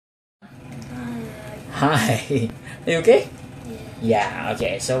Hi. Are you okay? Yeah. Yeah,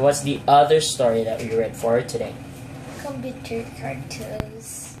 okay. So what's the other story that we read for today? Computer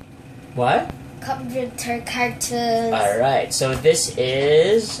cartoons. What? Computer cartoons. Alright, so this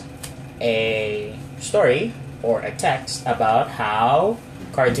is a story or a text about how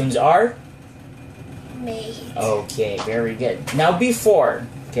cartoons are Made. okay, very good. Now before,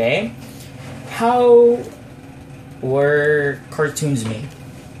 okay, how were cartoons made?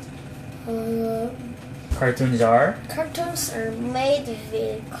 Cartoons are Cartoons are made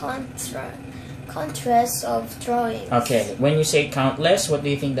with contrast of drawings. okay. When you say countless, what do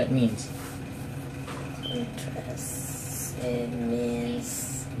you think that means? Contrast. It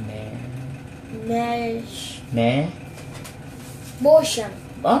means Me. mesh. Me. Motion.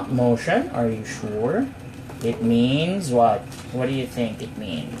 Motion. Are you sure? It means what? What do you think it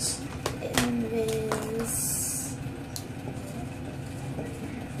means? It means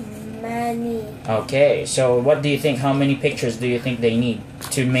many. Okay, so what do you think? How many pictures do you think they need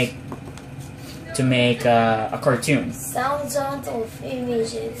to make a cartoon? Thousands of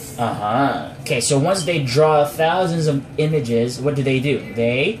images. Okay, so once they draw thousands of images, what do?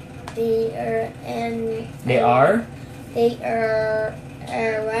 They are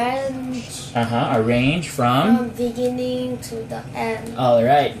arranged arrange from beginning to the end. All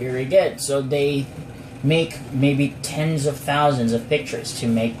right, very good. So they make maybe tens of thousands of pictures to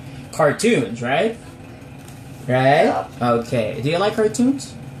make cartoons, right? Right? Yup. Okay. Do you like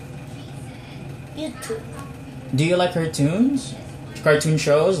cartoons? YouTube. Do you like cartoons? Cartoon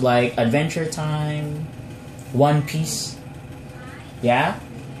shows like Adventure Time, One Piece? Yeah?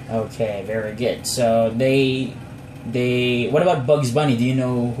 Okay, very good. So they what about Bugs Bunny? Do you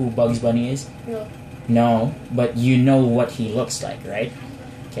know who Bugs Bunny is? No. No, but you know what he looks like, right?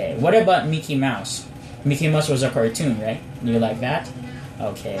 Okay. What about Mickey Mouse? Mickey Mouse was a cartoon, right? Do you like that?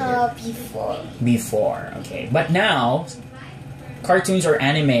 Okay. Before, okay. But now cartoons or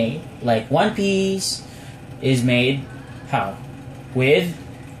anime like One Piece is made how? With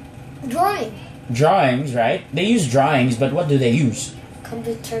drawings, right? They use drawings, but what do they use?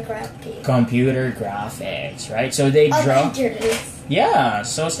 Computer graphics, right? So they draw. Avengers. Yeah,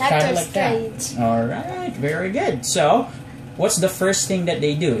 so it's kind of like Strange. that. All right, very good. So, what's the first thing that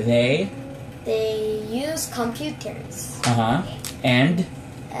they do? They use computers. And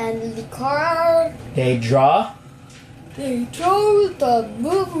the they draw. They draw the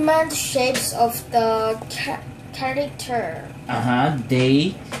movement shapes of the character.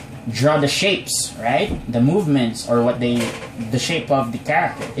 They draw the shapes, right? The movements or the shape of the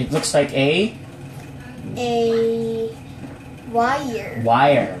character. It looks like a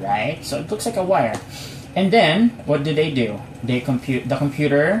wire, right? So it looks like a wire. And then what do? They compute. The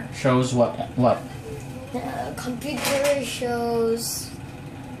computer shows what? The computer shows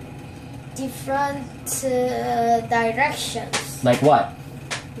different directions. Like what?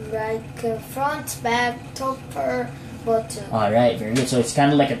 Like front, back, top, or bottom. All right, very good. So it's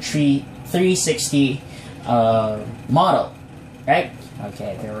kind of like a 360 model, right?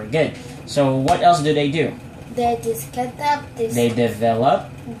 Okay, very good. So what else do? They develop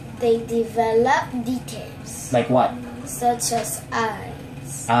details. Like what? Such as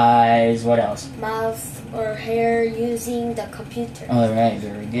eyes. Eyes. What else? Mouth or hair using the computer. All right,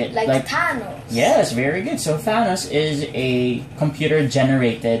 very good. Like Thanos. Yes, very good. So Thanos is a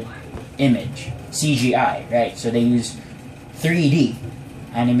computer-generated image, CGI, right? So they use 3D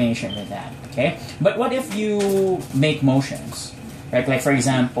animation with that. Okay, but what if you make motions? Right, like for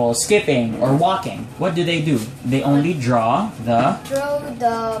example, skipping or walking. What do? They only draw the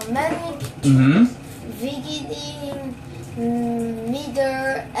many pictures, beginning,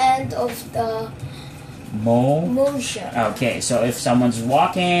 middle, end of the motion. Okay, so if someone's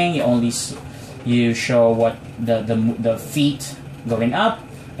walking, you show what the feet going up,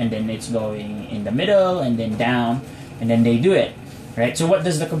 and then it's going in the middle, and then down, and then they do it, right? So what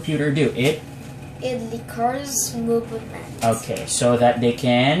does the computer do? It records movement. Okay, so that they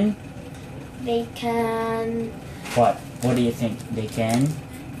can what? What do you think? They can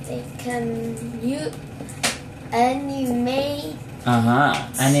animate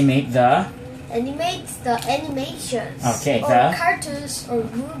animate the animations. Okay, or cartoons or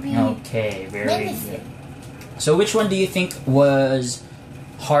movies. Okay, very good. So which one do you think was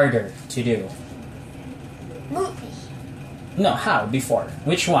harder to do? Movie. No, how? Before.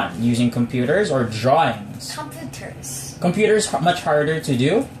 Which one? Using computers or drawings? Computers. Computers much harder to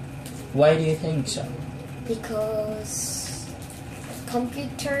do? Why do you think so? Because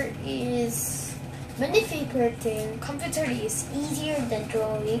computer is... Many people think computer is easier than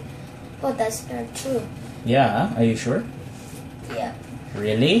drawing, but that's not true. Yeah, are you sure? Yeah.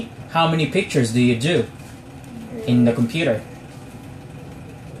 Really? How many pictures do you do in the computer?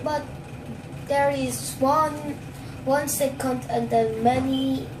 But there is 1 second and then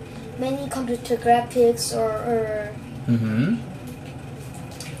many computer graphics or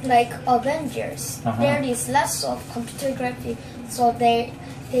like Avengers. There is less of computer graphics, so they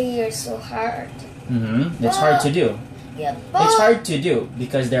are so hard. It's hard to do. Yeah, it's hard to do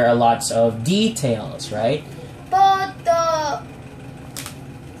because there are lots of details, right? But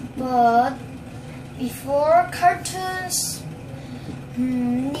before cartoons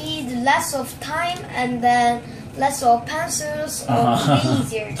need less of time and then less of pencils or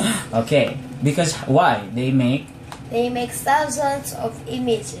lasers. Okay, because why? They make thousands of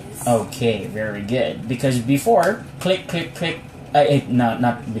images. Okay, very good. Because before, click, click, click. No,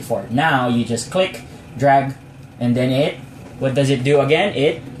 not before. Now you just click, drag, and then what does it do again?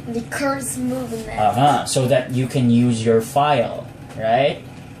 It records movement. So that you can use your file, right?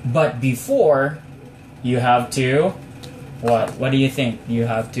 But before, you have to what? What do you think? You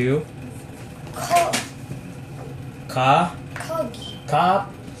have to copy.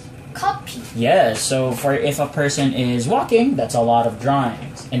 Yes. So for if a person is walking, that's a lot of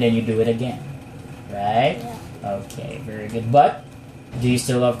drawings, and then you do it again, right? Yeah. Okay, very good. But do you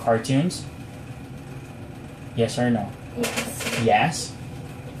still love cartoons? Yes or no? Yes. Yes?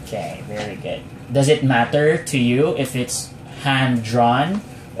 Okay, very good. Does it matter to you if it's hand-drawn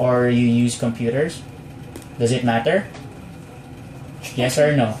or you use computers? Does it matter? Yes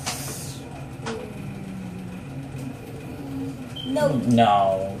or no? No.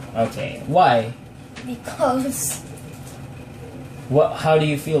 No. Okay. Why? Because how do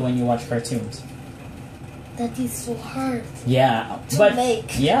you feel when you watch cartoons? that is so hard. Yeah, to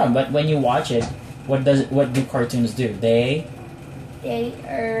make. Yeah, but when you watch it, what do cartoons do? They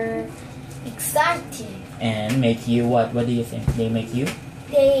are exciting. And make you what? What do you think? They make you?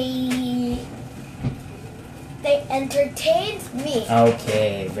 They entertain me.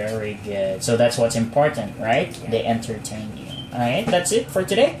 Okay, very good. So that's what's important, right? Yeah. They entertain you. Alright, that's it for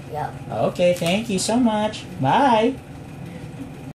today? Yeah. Okay, thank you so much. Bye.